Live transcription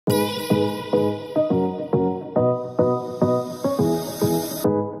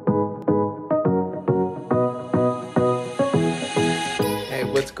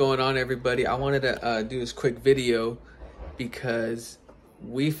going on, everybody? I wanted to do this quick video because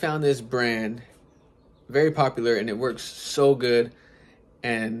we found this brand very popular and it works so good.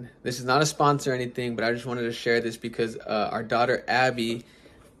 And this is not a sponsor or anything, but I just wanted to share this because our daughter Abbie,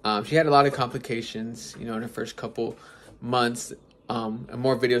 she had a lot of complications, you know, in her first couple months, and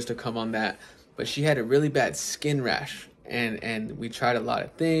more videos to come on that. But she had a really bad skin rash, and we tried a lot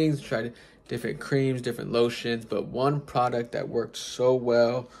of things, tried different creams, different lotions, but one product that worked so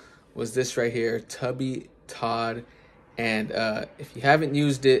well was this right here, Tubby Todd. And if you haven't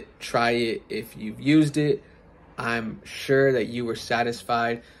used it, try it. If you've used it, I'm sure that you were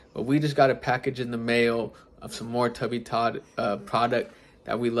satisfied. But we just got a package in the mail of some more Tubby Todd product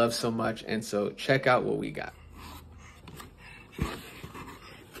that we love so much, and so check out what we got.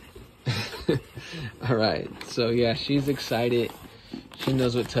 All right, so yeah, she's excited. She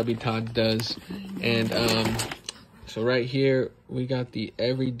knows what Tubby Todd does. And so right here we got the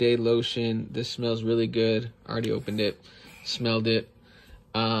everyday lotion. This smells really good. Already opened it, smelled it.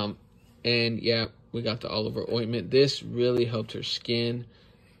 And yeah, we got the Over Ointment. This really helped her skin.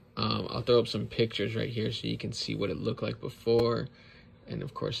 I'll throw up some pictures right here so you can see what it looked like before, and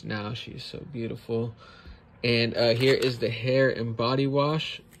of course now she's so beautiful. And here is the hair and body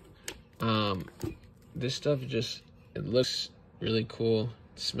wash. This stuff just, it looks really cool,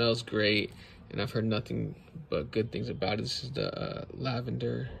 it smells great, and I've heard nothing but good things about it. This is the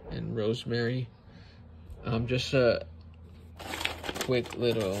lavender and rosemary. Just a quick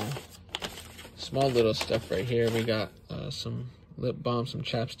little, small little stuff right here. We got some lip balm, some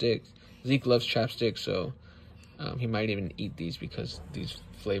chapsticks. Zeke loves chapsticks, so he might even eat these because these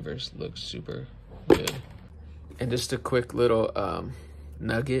flavors look super good. And just a quick little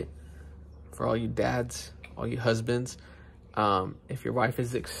nugget for all you dads, all you husbands. If your wife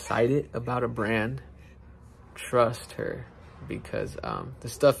is excited about a brand, trust her, because the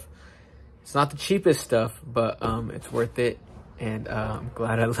stuff, it's not the cheapest stuff, but it's worth it. And I'm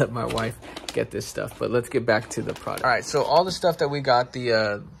glad I let my wife get this stuff. But let's get back to the product. All right, so all the stuff that we got,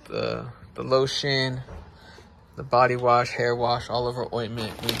 the lotion, the body wash, hair wash, Over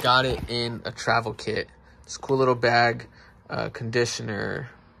Ointment, we got it in a travel kit. It's a cool little bag, conditioner,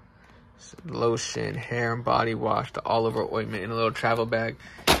 lotion, hair and body wash, the Over Ointment in a little travel bag.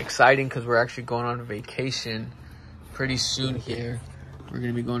 Exciting because we're actually going on a vacation pretty soon here. We're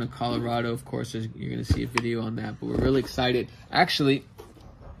going to be going to Colorado. Of course, you're going to see a video on that, but we're really excited. Actually,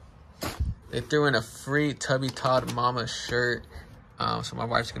 they threw in a free Tubby Todd Mama shirt, so my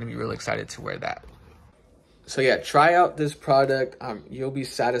wife's going to be really excited to wear that. So yeah, try out this product. You'll be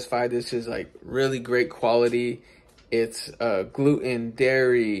satisfied. This is like really great quality. It's gluten,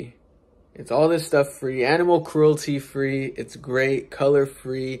 dairy, it's all this stuff free, animal cruelty free. It's great, color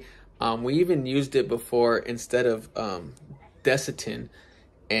free. We even used it before instead of D.A.D.Z,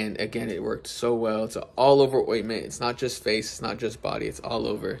 and again, it worked so well. It's an all-over ointment. It's not just face, it's not just body, it's all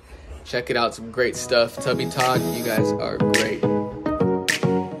over. Check it out, some great stuff. Tubby Todd, you guys are great.